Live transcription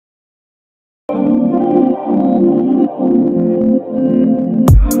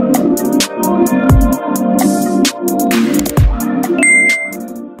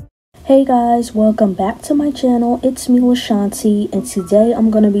Hey guys, welcome back to my channel. It's me, Lashanti, and today I'm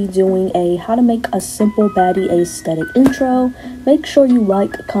going to be doing a how to make a simple baddie aesthetic intro. Make sure you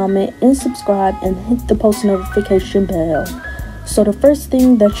like, comment, and subscribe, and hit the post notification bell. So the first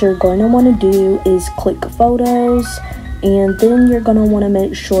thing that you're going to want to do is click photos, and then you're going to want to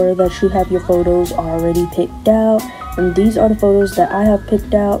make sure that you have your photos already picked out. And these are the photos that I have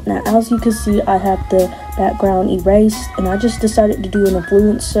picked out. Now, as you can see, I have the background erased, and I just decided to do an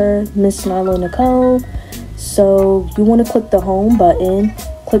influencer, Miss Nyla Nicole. So you want to click the home button,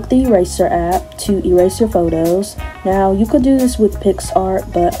 click the eraser app to erase your photos. Now, you could do this with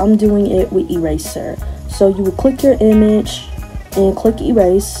PicsArt, but I'm doing it with eraser. So you would click your image and click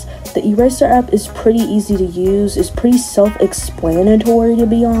erase. The eraser app is pretty easy to use. It's pretty self-explanatory, to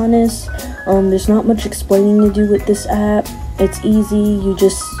be honest. There's not much explaining to do with this app. It's easy. You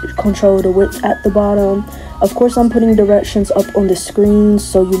just control the width at the bottom. Of course, I'm putting directions up on the screen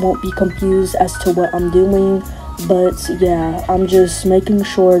so you won't be confused as to what I'm doing. But yeah, I'm just making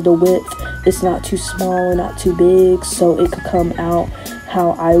sure the width is not too small or not too big, so it could come out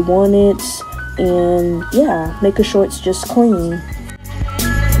how I want it. And yeah, making sure it's just clean.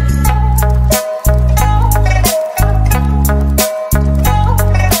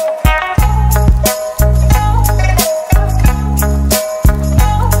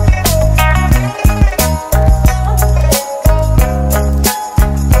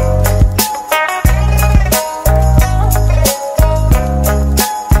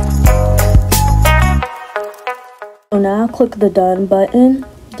 So now click the done button,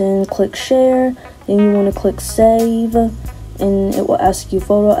 then click share, then you want to click save, and it will ask you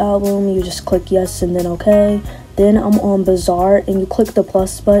photo album. You just click yes and then okay. Then I'm on Bazaar, and you click the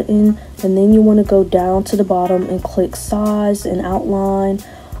plus button, and then you want to go down to the bottom and click size and outline.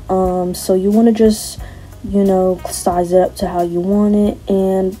 So you want to just, size it up to how you want it.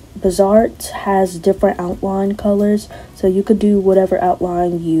 And Bazaar has different outline colors, so you could do whatever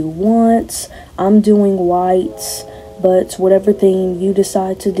outline you want. I'm doing white, but whatever thing you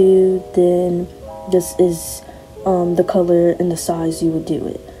decide to do, then this is the color and the size you would do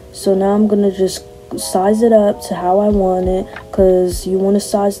it. So now I'm gonna just size it up to how I want it, because you want to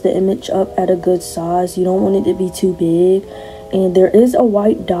size the image up at a good size. You don't want it to be too big. And there is a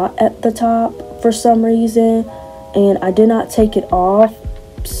white dot at the top for some reason, and I did not take it off.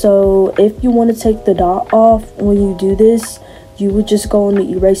 So if you want to take the dot off when you do this, you would just go on the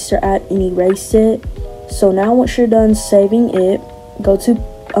eraser app and erase it. So now once you're done saving it, go to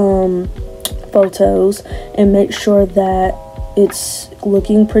photos and make sure that it's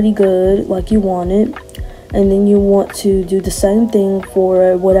looking pretty good like you want it. And then you want to do the same thing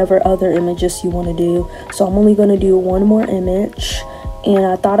for whatever other images you want to do. So I'm only going to do one more image, and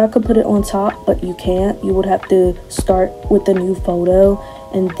I thought I could put it on top, but you can't. You would have to start with a new photo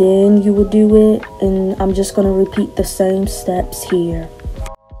and then you would do it. And I'm just going to repeat the same steps here.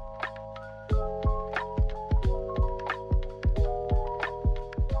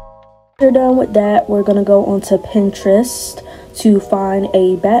 After done with that, we're going to go onto Pinterest to find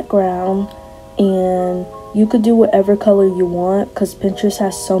a background, and you could do whatever color you want because Pinterest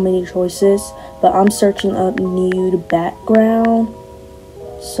has so many choices, but I'm searching up nude background.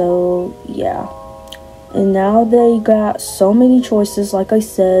 So yeah, and now they got so many choices, like I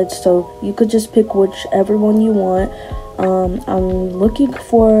said, so you could just pick whichever one you want. I'm looking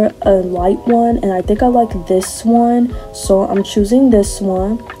for a light one, and I think I like this one, so I'm choosing this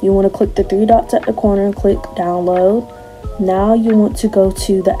one. You want to click the three dots at the corner and click download. Now you want to go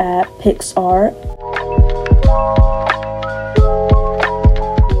to the app PicsArt.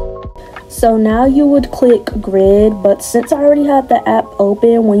 So now you would click grid, but since I already have the app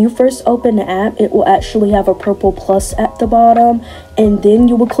open, when you first open the app, it will actually have a purple plus at the bottom, and then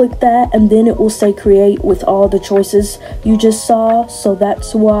you will click that, and then it will say create with all the choices you just saw. So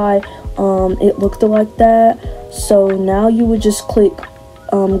that's why it looked like that. So now you would just click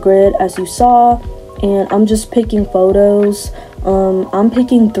grid as you saw, and I'm just picking photos. I'm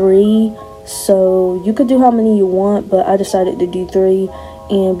picking 3, so you could do how many you want, but I decided to do 3.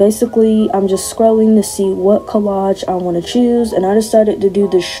 And basically, I'm just scrolling to see what collage I want to choose. And I decided to do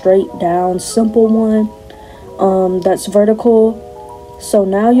the straight down simple one that's vertical. So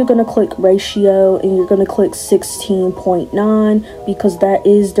now you're going to click ratio, and you're going to click 16.9 because that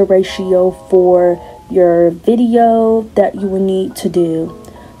is the ratio for your video that you will need to do.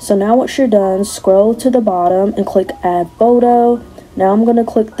 So now once you're done, scroll to the bottom and click add photo. Now I'm going to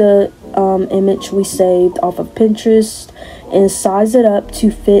click the image we saved off of Pinterest and size it up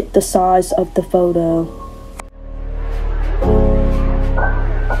to fit the size of the photo.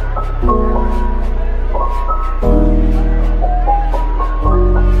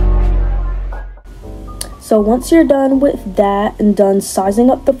 So once you're done with that and done sizing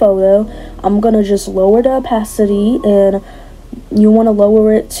up the photo, I'm gonna just lower the opacity, and you want to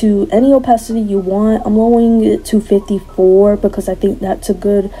lower it to any opacity you want. I'm lowering it to 54 because I think that's a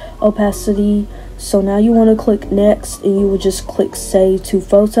good opacity. So now you want to click next, and you would just click save to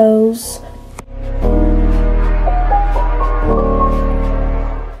photos.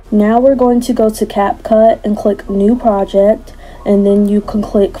 Now we're going to go to CapCut and click new project, and then you can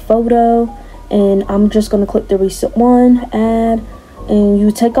click photo, and I'm just going to click the recent one, add, and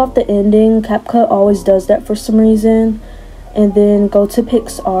you take off the ending. CapCut always does that for some reason. And then go to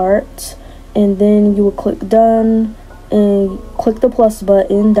PixArt, and then you will click done and click the plus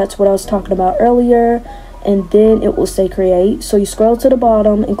button. That's what I was talking about earlier, and then it will say create. So you scroll to the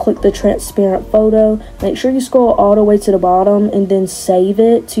bottom and click the transparent photo. Make sure you scroll all the way to the bottom and then save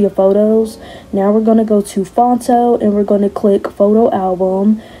it to your photos. Now we're going to go to Fonto, and we're going to click photo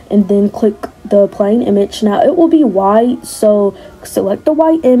album, and then click the plain image. Now it will be white, so select the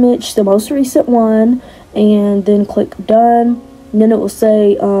white image, the most recent one, and then click done. And then it will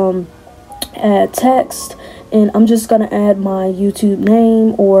say add text, and I'm just gonna add my YouTube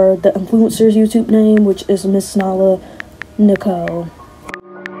name, or the influencer's YouTube name, which is Miss Nala Nicole.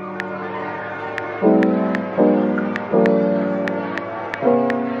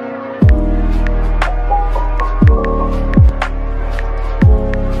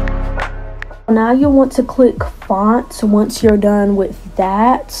 Now you want to click fonts once you're done with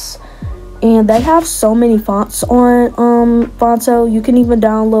that. And they have so many fonts on Fonto. You can even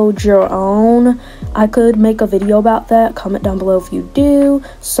download your own. I could make a video about that. Comment down below if you do.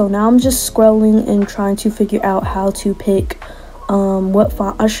 So now I'm just scrolling and trying to figure out how to pick what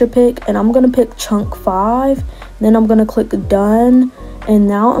font I should pick. And I'm going to pick Chunk 5. Then I'm going to click done. And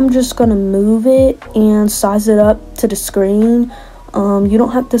now I'm just going to move it and size it up to the screen. You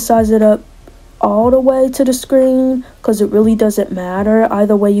don't have to size it up all the way to the screen because it really doesn't matter.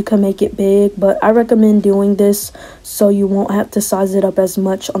 Either way you can make it big, but I recommend doing this so you won't have to size it up as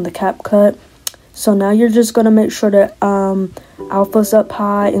much on the CapCut. So now you're just going to make sure that alpha's up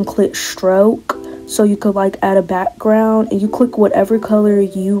high and click stroke, so you could like add a background, and you click whatever color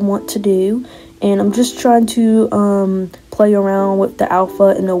you want to do. And I'm just trying to play around with the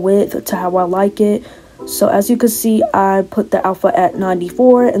alpha and the width to how I like it. So as you can see, I put the alpha at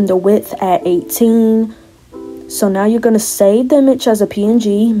 94 and the width at 18. So now you're going to save the image as a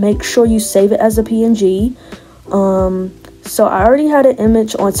PNG. Make sure you save it as a PNG. So I already had an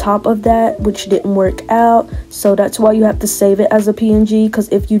image on top of that, which didn't work out. So that's why you have to save it as a PNG, because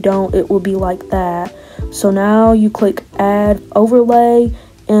if you don't, it will be like that. So now you click add overlay,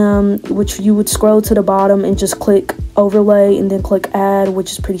 which you would scroll to the bottom and just click overlay and then click add,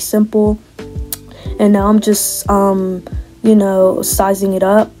 which is pretty simple. And now I'm just, you know, sizing it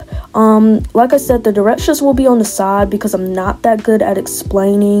up. Like I said, the directions will be on the side because I'm not that good at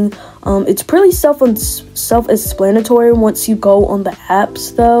explaining. It's pretty self-explanatory once you go on the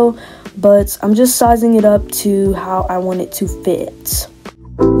apps though, but I'm just sizing it up to how I want it to fit.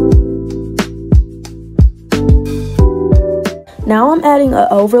 Now I'm adding an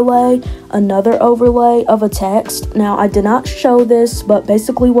overlay, another overlay of a text. Now I did not show this, but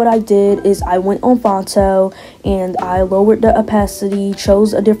basically what I did is I went on Fonto and I lowered the opacity,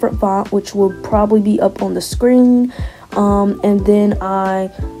 chose a different font, which will probably be up on the screen. And then I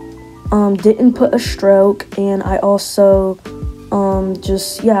didn't put a stroke, and I also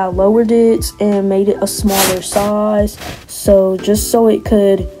just lowered it and made it a smaller size, so just so it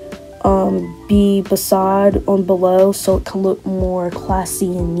could be beside on below, so it can look more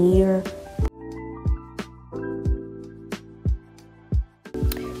classy and near.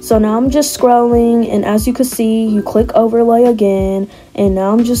 So now I'm just scrolling, and as you can see, you click overlay again, and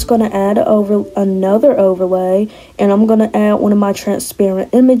now I'm just going to add another overlay, and I'm going to add one of my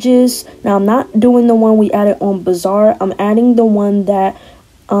transparent images. Now I'm not doing the one we added on Bazaar. I'm adding the one that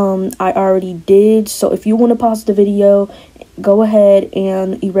I already did. So if you want to pause the video, go ahead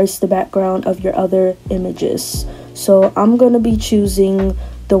and erase the background of your other images. So I'm going to be choosing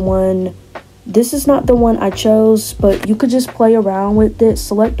the one. This is not the one I chose, but you could just play around with it.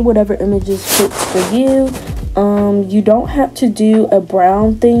 Select whatever images fits for you. You don't have to do a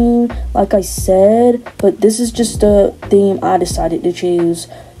brown theme like I said, but this is just the theme I decided to choose.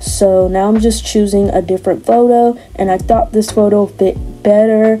 So now I'm just choosing a different photo, and I thought this photo fit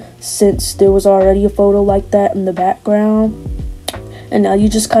better since there was already a photo like that in the background. And now you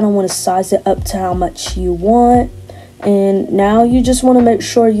just kind of want to size it up to how much you want. And now you just want to make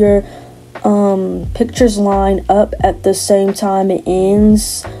sure your pictures line up at the same time it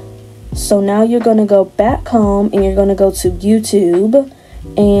ends. So now you're going to go back home, and you're going to go to YouTube,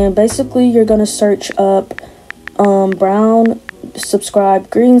 and basically you're gonna search up brown subscribe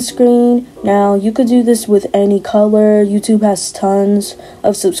green screen. Now you could do this with any color. YouTube has tons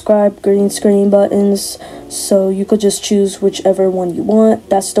of subscribe green screen buttons, so you could just choose whichever one you want.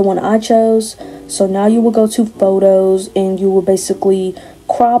 That's the one I chose. So now you will go to photos and you will basically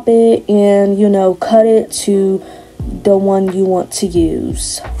crop it and, you know, cut it to the one you want to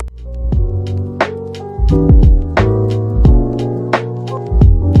use.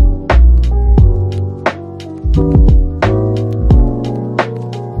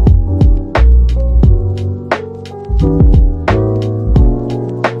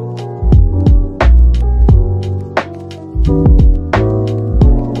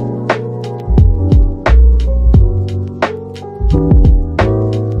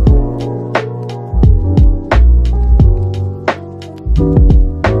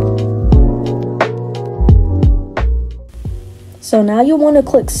 So now you want to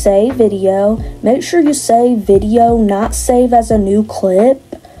click save video. Make sure you save video, not save as a new clip.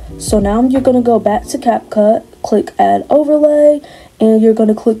 So now you're going to go back to CapCut, click add overlay, and you're going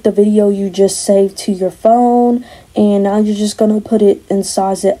to click the video you just saved to your phone. And now you're just going to put it and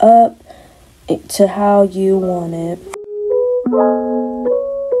size it up to how you want it.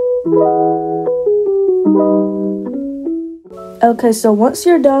 Okay, so once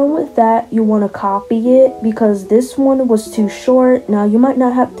you're done with that, you want to copy it because this one was too short. Now, you might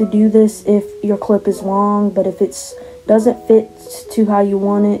not have to do this if your clip is long, but if it doesn't fit to how you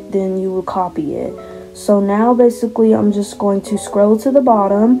want it, then you will copy it. So now, basically, I'm just going to scroll to the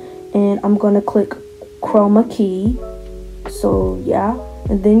bottom, and I'm going to click chroma key. So, yeah.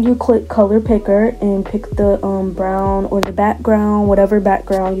 And then you click color picker and pick the brown or the background, whatever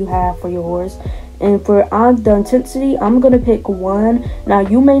background you have for yours. And for the intensity, I'm going to pick 1. Now,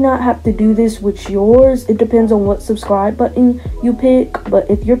 you may not have to do this with yours. It depends on what subscribe button you pick. But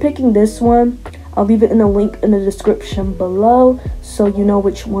if you're picking this one, I'll leave it in the link in the description below so you know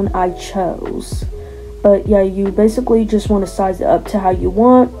which one I chose. But yeah, you basically just want to size it up to how you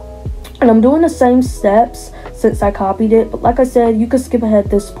want. And I'm doing the same steps since I copied it. But like I said, you could skip ahead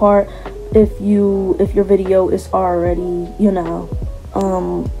this part if your video is already, you know,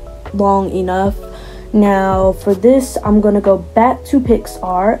 long enough. Now for this, I'm going to go back to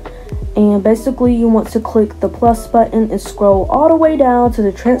PicsArt, and basically you want to click the plus button and scroll all the way down to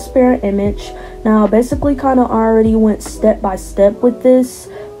the transparent image. Now basically kind of already went step by step with this,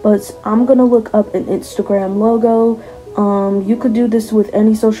 but I'm going to look up an Instagram logo. You could do this with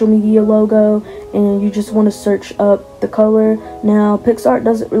any social media logo, and you just want to search up the color. Now PicsArt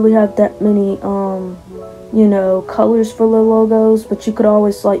doesn't really have that many you know, colors for the logos, but you could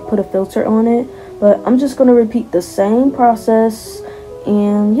always like put a filter on it. But I'm just going to repeat the same process,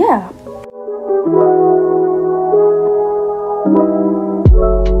 and yeah.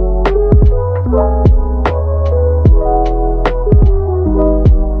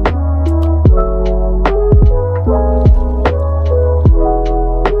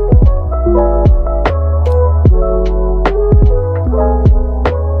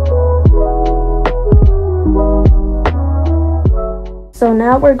 So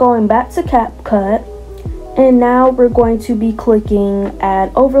now we're going back to CapCut, and now we're going to be clicking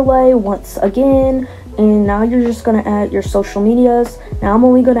add overlay once again, and now you're just going to add your social medias. Now I'm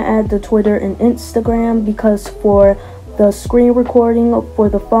only going to add the Twitter and Instagram because for the screen recording for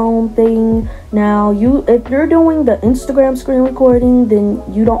the phone thing, now if you're doing the Instagram screen recording, then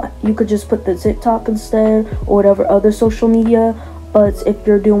you could just put the TikTok instead or whatever other social media. But if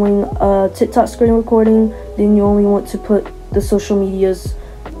you're doing a TikTok screen recording, then you only want to put the social medias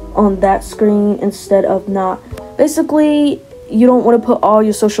on that screen instead of not. Basically, you don't want to put all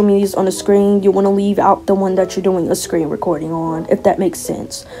your social medias on the screen. You want to leave out the one that you're doing a screen recording on, if that makes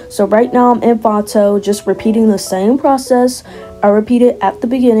sense. So right now I'm in Photo, just repeating the same process. I repeat it at the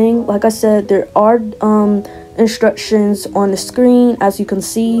beginning. Like I said, there are instructions on the screen, as you can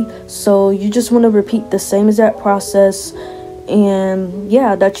see. So you just want to repeat the same exact process, and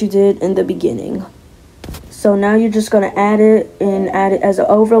yeah, that you did in the beginning. So now you're just going to add it as an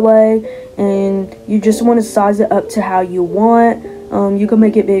overlay, and you just want to size it up to how you want. You can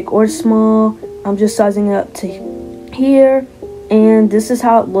make it big or small. I'm just sizing it up to here, and this is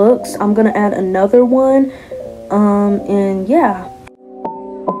how it looks. I'm going to add another one, and yeah.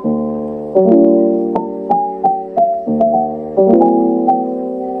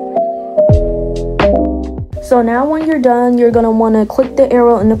 So now when you're done, you're going to want to click the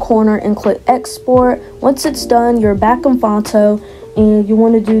arrow in the corner and click export. Once it's done, you're back in Photo, and you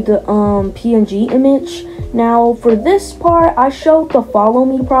want to do the PNG image. Now for this part, I showed the follow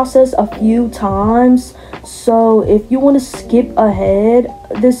me process a few times. So if you want to skip ahead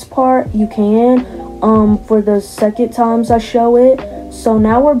this part, you can for the second times I show it. So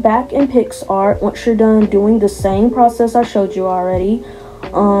now we're back in PicsArt once you're done doing the same process I showed you already.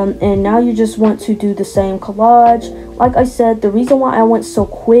 And now you just want to do the same collage. Like I said, the reason why I went so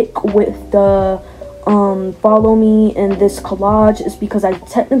quick with the follow me in this collage is because I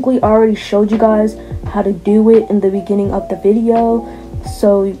technically already showed you guys how to do it in the beginning of the video.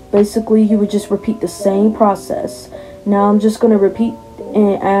 So basically you would just repeat the same process. Now I'm just going to repeat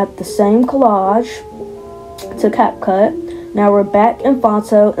and add the same collage to CapCut. Now we're back in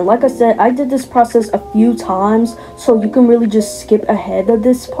Phonto, and like I said, I did this process a few times, so you can really just skip ahead of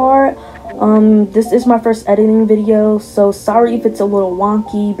this part. This is my first editing video, so sorry if it's a little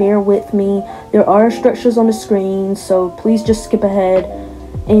wonky, bear with me. There are instructions on the screen, so please just skip ahead.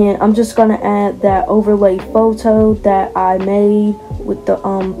 And I'm just gonna add that overlay photo that I made with the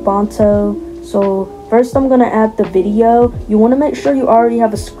Phonto. So first I'm gonna add the video. You want to make sure you already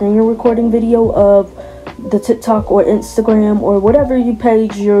have a screen recording video of the TikTok or Instagram or whatever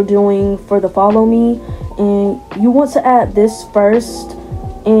page you're doing for the follow me, and you want to add this first.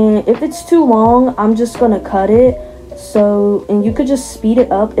 And if it's too long, I'm just gonna cut it. So, and you could just speed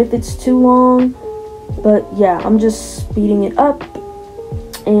it up if it's too long, but yeah, I'm just speeding it up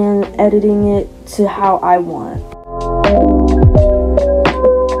and editing it to how I want.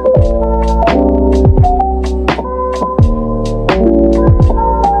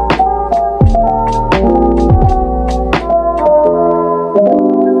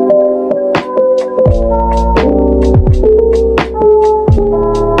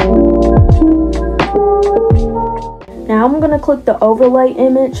 Now I'm going to click the overlay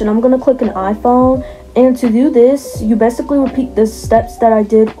image, and I'm going to click an iPhone. And to do this, you basically repeat the steps that I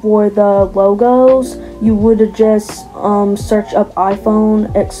did for the logos. You would just search up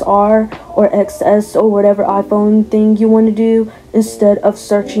iPhone XR or XS or whatever iPhone thing you want to do. Instead of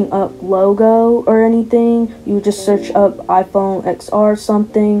searching up logo or anything, you would just search up iPhone XR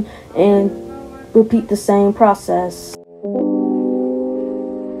something and repeat the same process.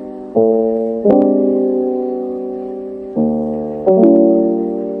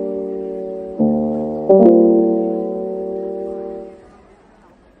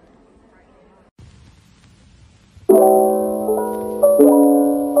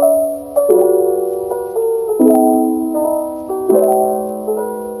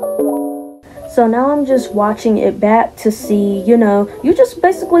 So now I'm just watching it back to see, you know, you just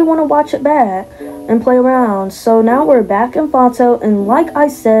basically want to watch it back and play around. So now we're back in Phonto, and like I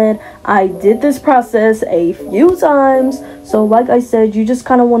said, I did this process a few times. So like I said, you just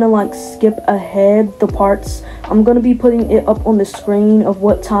kind of want to like skip ahead the parts. I'm going to be putting it up on the screen of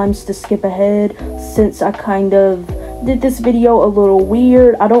what times to skip ahead, since I kind of did this video a little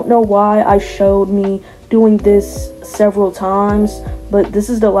weird. I don't know why I showed me doing this several times, but this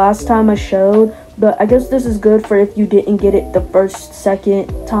is the last time I showed. But I guess this is good for if you didn't get it the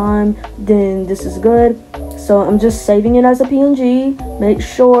second time, then this is good. So I'm just saving it as a PNG. Make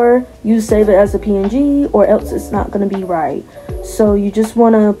sure you save it as a PNG or else it's not going to be right. So you just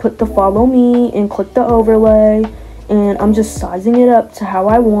want to put the follow me and click the overlay, and I'm just sizing it up to how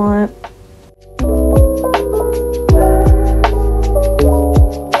I want.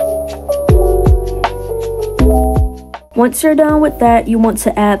 Once you're done with that, you want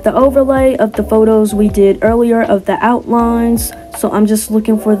to add the overlay of the photos we did earlier of the outlines. So I'm just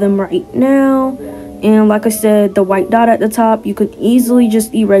looking for them right now. And like I said, the white dot at the top, you could easily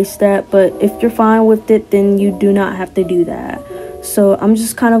just erase that. But if you're fine with it, then you do not have to do that. So I'm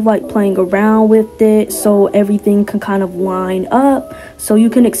just kind of like playing around with it so everything can kind of line up. So you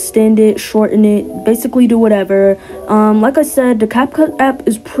can extend it, shorten it, basically do whatever. Like I said, the CapCut app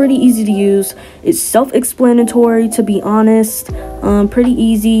is pretty easy to use. It's self-explanatory, to be honest. Pretty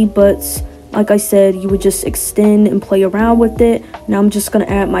easy, but like I said, you would just extend and play around with it. Now I'm just going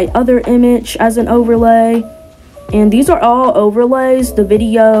to add my other image as an overlay. And these are all overlays, the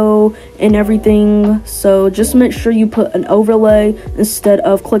video and everything. So just make sure you put an overlay instead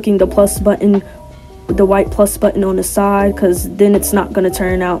of clicking the plus button, the white plus button on the side, because then it's not going to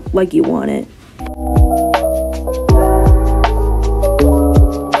turn out like you want it.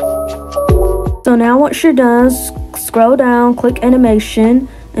 So now once you're done, scroll down, click animation,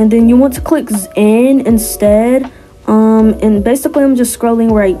 and then you want to click in instead. And basically I'm just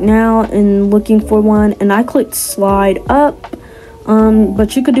scrolling right now and looking for one, and I clicked slide up,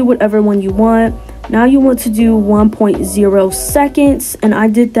 but you could do whatever one you want. Now you want to do 1.0 seconds, and I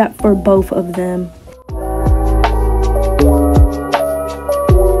did that for both of them.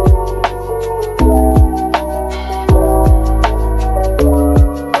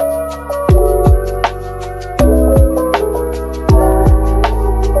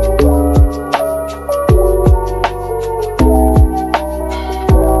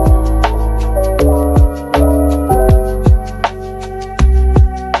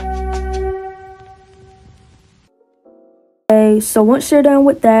 so once you're done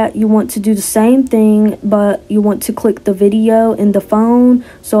with that, you want to do the same thing, but you want to click the video in the phone.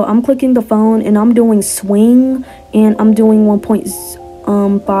 So I'm clicking the phone and I'm doing swing, and I'm doing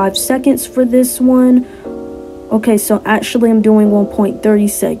 1.5 seconds for this one. Okay, so actually I'm doing 1.30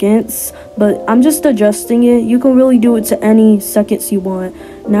 seconds, but I'm just adjusting it. You can really do it to any seconds you want.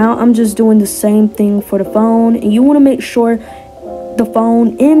 Now I'm just doing the same thing for the phone, and you want to make sure the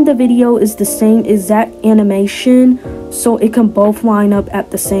phone in the video is the same exact animation, so it can both line up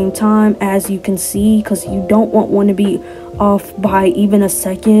at the same time, as you can see, because you don't want one to be off by even a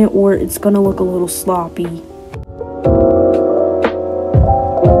second, or it's gonna look a little sloppy.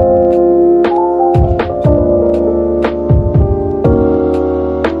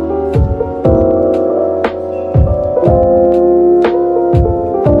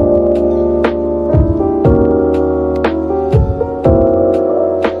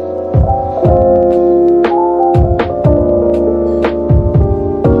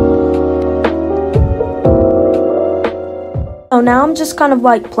 So now I'm just kind of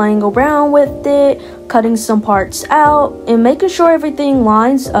like playing around with it, cutting some parts out, and making sure everything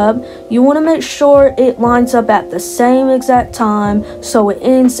lines up. You want to make sure it lines up at the same exact time, so it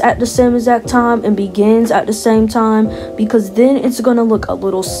ends at the same exact time and begins at the same time, because then it's going to look a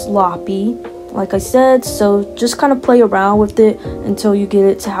little sloppy, like I said. So just kind of play around with it until you get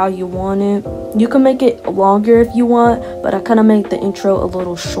it to how you want it. You can make it longer if you want, but I kind of made the intro a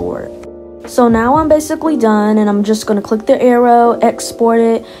little short. So now I'm basically done, and I'm just going to click the arrow, export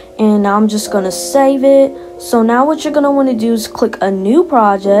it, and now I'm just going to save it. So now what you're going to want to do is click a new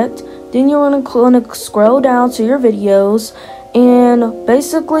project. Then you're going to scroll down to your videos, and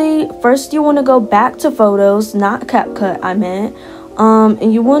basically first you want to go back to photos, not CapCut I meant.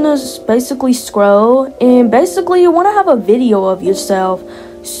 And you want to basically scroll, and basically you want to have a video of yourself.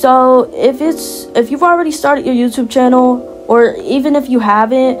 So if you've already started your YouTube channel, or even if you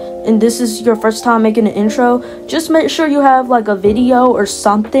haven't and this is your first time making an intro, just make sure you have like a video or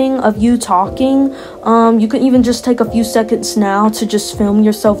something of you talking. You can even just take a few seconds now to just film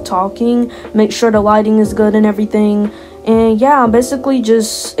yourself talking. Make sure the lighting is good and everything. And yeah, I'm basically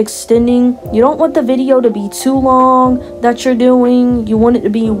just extending. You don't want the video to be too long that you're doing. You want it to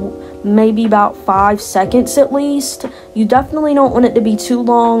be maybe about 5 seconds at least. You definitely don't want it to be too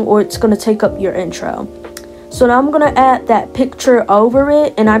long, or it's going to take up your intro. So now I'm going to add that picture over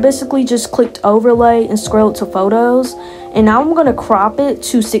it, and I basically just clicked overlay and scrolled to photos, and now I'm going to crop it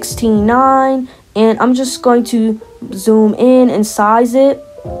to 16:9, and I'm just going to zoom in and size it.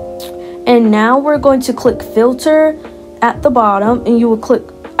 And now we're going to click filter at the bottom, and you will click,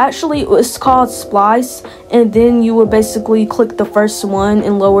 actually it's called splice, and then you will basically click the first one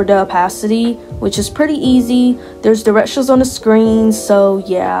and lower the opacity, which is pretty easy. There's directions on the screen, so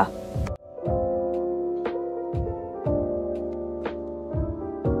yeah.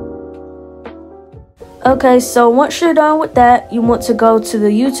 Okay, so once you're done with that, you want to go to the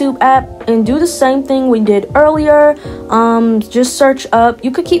YouTube app and do the same thing we did earlier. Just search up.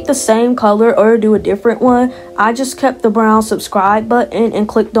 You could keep the same color or do a different one. I just kept the brown subscribe button and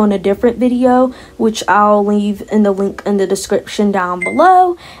clicked on a different video, which I'll leave in the link in the description down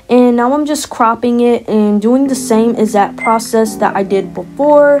below. And now I'm just cropping it and doing the same exact process that I did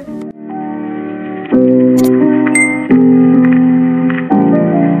before.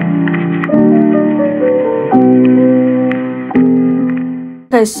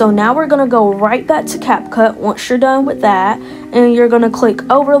 Okay, so now we're going to go right back to CapCut once you're done with that. And you're going to click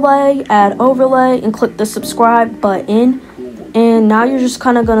overlay, add overlay, and click the subscribe button. And now you're just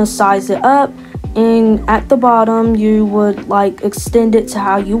kind of going to size it up. And at the bottom, you would like extend it to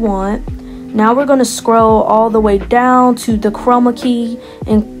how you want. Now we're going to scroll all the way down to the chroma key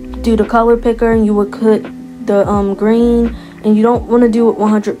and do the color picker. And you would put the green. And you don't want to do it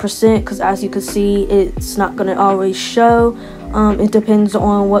 100% because as you can see, it's not going to always show. It depends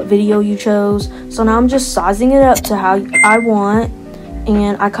on what video you chose. So now I'm just sizing it up to how I want,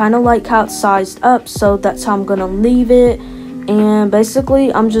 and I kind of like how it's sized up, so that's how I'm gonna leave it. And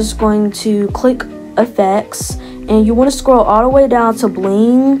basically I'm just going to click effects, and you want to scroll all the way down to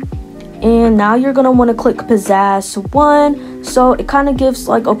bling, and now you're gonna want to click pizzazz 1, so it kind of gives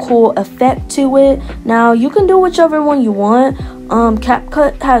like a cool effect to it. Now you can do whichever one you want.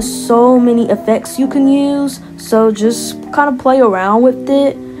 CapCut has so many effects you can use, so just kind of play around with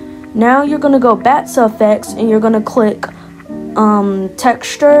it. Now you're gonna go back to effects, and you're gonna click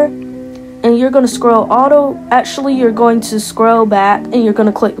texture, and you're gonna scroll you're going to scroll back, and you're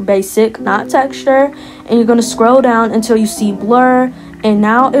gonna click basic, not texture, and you're gonna scroll down until you see blur, and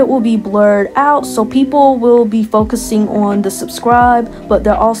now it will be blurred out, so people will be focusing on the subscribe, but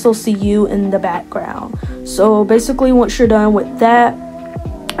they'll also see you in the background. So basically, once you're done with that,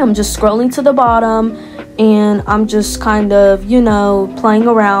 I'm just scrolling to the bottom, and I'm just kind of, you know, playing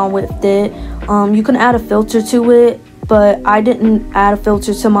around with it. You can add a filter to it, but I didn't add a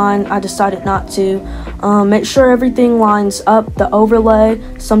filter to mine. I decided not to. Make sure everything lines up, the overlay.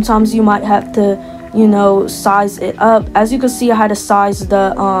 Sometimes you might have to, you know, size it up. As you can see, I had to size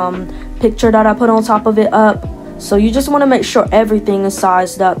the picture that I put on top of it up. So you just want to make sure everything is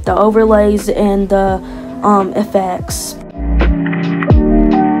sized up, the overlays and the effects.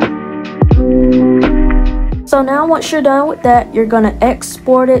 So now once you're done with that, you're going to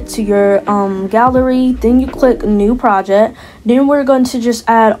export it to your gallery. Then you click new project. Then we're going to just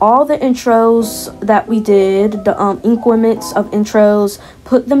add all the intros that we did, the increments of intros,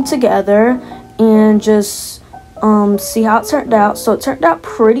 put them together, and just see how it turned out. So it turned out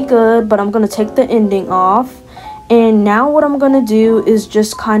pretty good, but I'm going to take the ending off. And now what I'm going to do is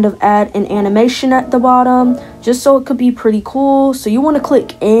just kind of add an animation at the bottom, just so it could be pretty cool. So you want to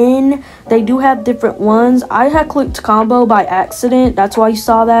click in. They do have different ones. I had clicked combo by accident. That's why you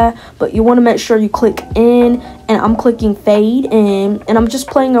saw that. But you want to make sure you click in. And I'm clicking fade in. And I'm just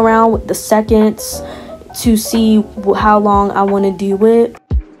playing around with the seconds to see how long I want to do it.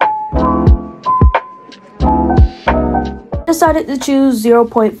 Decided to choose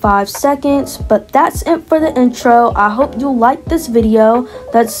 0.5 seconds, but that's it for the intro. I hope you liked this video.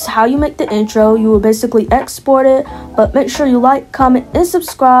 That's how you make the intro. You will basically export it, but make sure you like, comment, and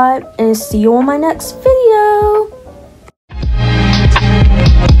subscribe, and see you on my next video.